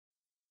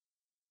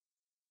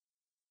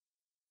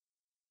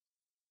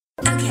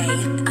Okay,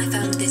 I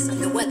found this on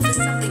the web for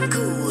something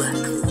cool. And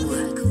if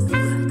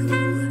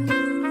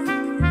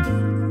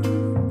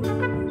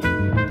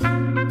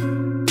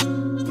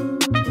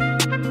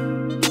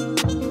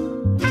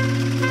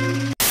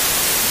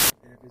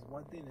there's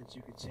one thing that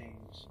you could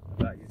change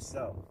about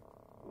yourself,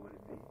 what would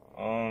it be?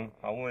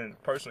 I wouldn't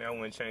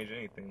change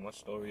anything. My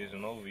story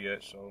isn't over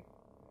yet, so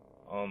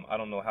I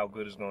don't know how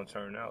good it's gonna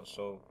turn out.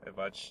 So if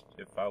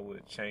I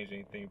would change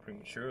anything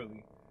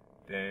prematurely,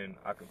 then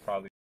I could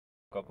probably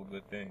fuck up a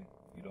good thing.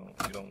 You don't want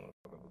to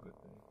fuck up a good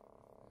thing.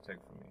 Take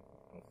it from me.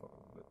 Don't fuck up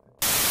a good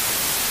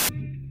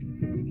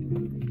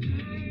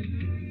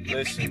thing.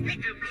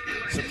 Listen,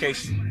 so in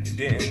case you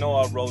didn't know,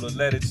 I wrote a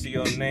letter to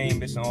your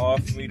name. It's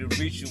hard for me to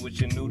reach you with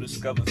your new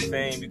discovered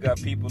fame. You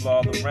got people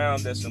all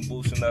around that's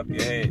boosting up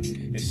your head.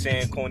 It's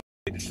saying corny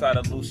to try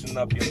to loosen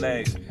up your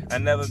legs. I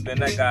never been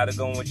that guy to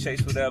go and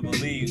chase whatever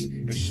leaves.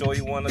 If sure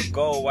you wanna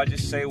go, I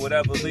just say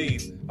whatever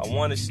leave. I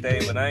wanna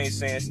stay, but I ain't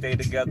saying stay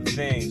together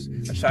things.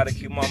 I try to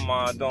keep my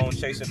mind on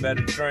chasing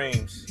better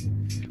dreams.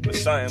 But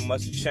something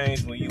must have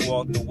changed when you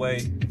walked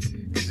away.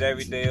 Cause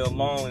every day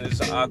alone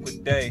is an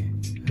awkward day.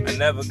 I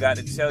never got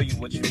to tell you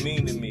what you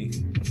mean to me.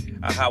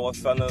 Or how I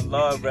fell in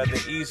love rather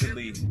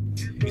easily.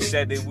 You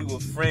said that we were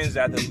friends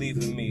after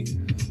leaving me.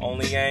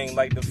 Only I ain't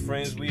like the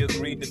friends we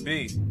agreed to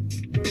be.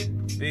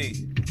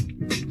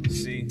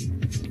 See?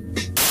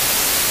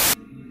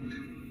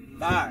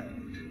 Fire.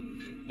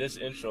 This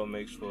intro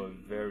makes for a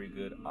very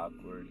good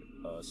awkward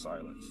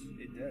silence.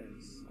 It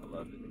does. I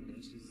love it.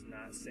 Let's just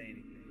not say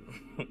anything.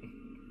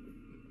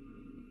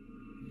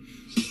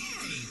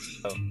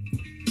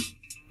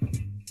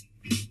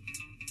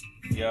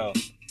 Yo.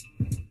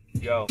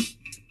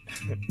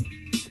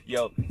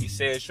 Yo, you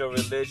say it's your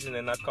religion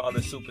and I call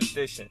it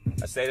superstition.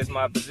 I say it's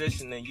my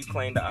position and you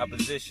claim the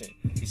opposition.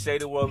 You say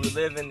the world we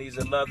live in needs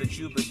a love that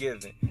you've been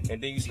given.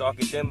 And then you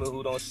stalk a dimmer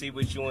who don't see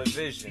what you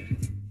envision.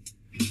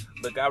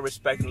 Look, I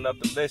respect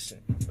enough to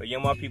listen. But yeah,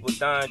 my people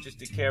dying just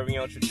to carry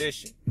on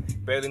tradition.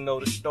 Barely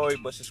know the story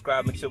but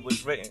subscribing to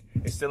what's written.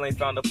 And still ain't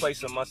found a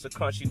place amongst the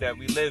country that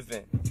we live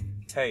in.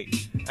 Hey,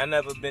 I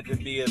never meant to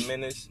be a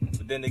menace.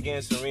 But then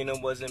again, Serena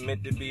wasn't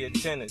meant to be a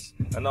tennis.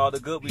 And all the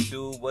good we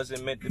do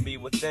wasn't meant to be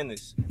within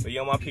us. But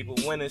yo, my people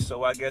winning,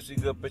 so I guess we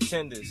good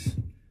pretenders.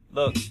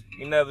 Look,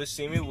 you never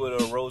see me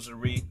with a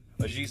rosary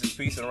or Jesus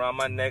piece around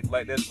my neck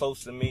like that's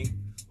close to me.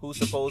 Who's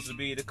supposed to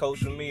be the coach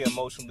for me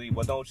emotionally?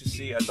 Well, don't you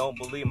see, I don't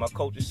believe my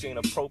coach is seen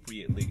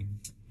appropriately.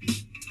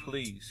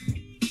 Please.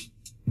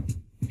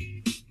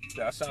 Did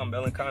I sound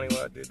melancholy when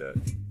I did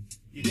that?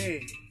 You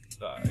did.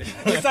 Sorry.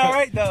 It's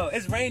alright though.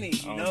 It's raining,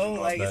 you know?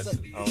 Like, it's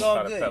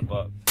all good. Pep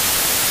up.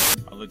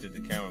 I looked at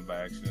the camera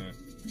by accident.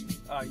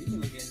 Oh, you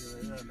can look into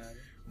it. It doesn't matter.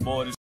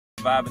 Boy, this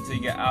vibe until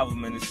you get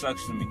album and it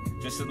sucks to me.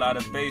 Just a lot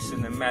of bass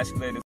and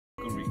emasculated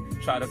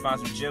fuckery. Try to find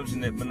some gems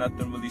in it, but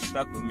nothing really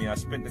stuck with me. I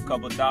spent a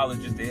couple dollars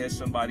just to hear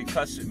somebody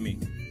cuss at me.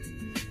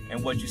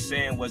 And what you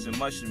saying wasn't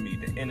much to me.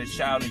 The inner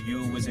child in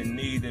you was in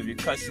need of your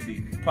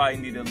custody. Probably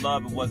needed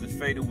love, but wasn't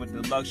faded with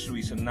the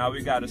luxury. So now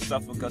we gotta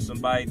suffer cause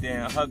somebody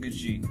didn't hug a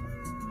G.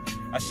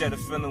 I shared a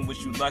feeling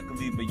with you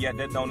luckily, but yet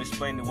that don't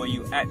explain the way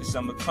you acted so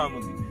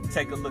uncommonly.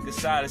 Take a look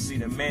inside and see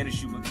the man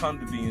that you would come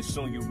to be, and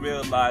soon you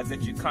realize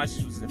that your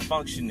conscience wasn't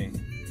functioning.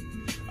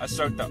 I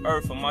searched the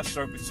earth for my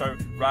serpent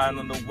turf, riding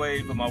on the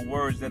wave of my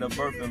words that are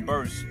birth and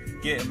burst.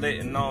 Getting lit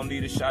and I don't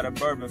need a shot of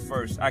bourbon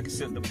first. I can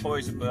sip the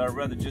poison, but I'd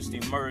rather just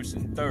immerse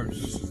in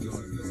thirst. Yeah.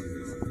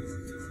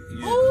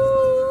 Woo!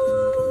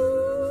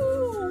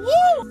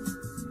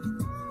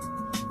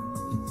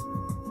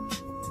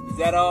 Is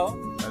that all?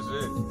 That's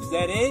it. Is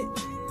that it?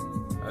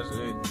 That's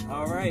it.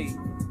 All right.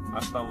 I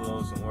stumbled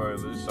over some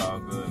words, but it's all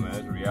good, man.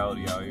 It's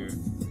reality out here.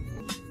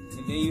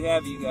 And there you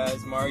have you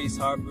guys, Maurice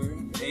Harper,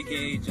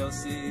 A.K.A.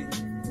 Joseph,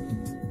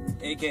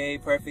 A.K.A.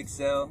 Perfect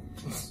Cell.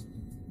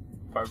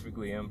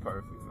 Perfectly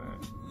imperfect, man.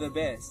 The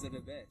best of the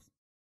best.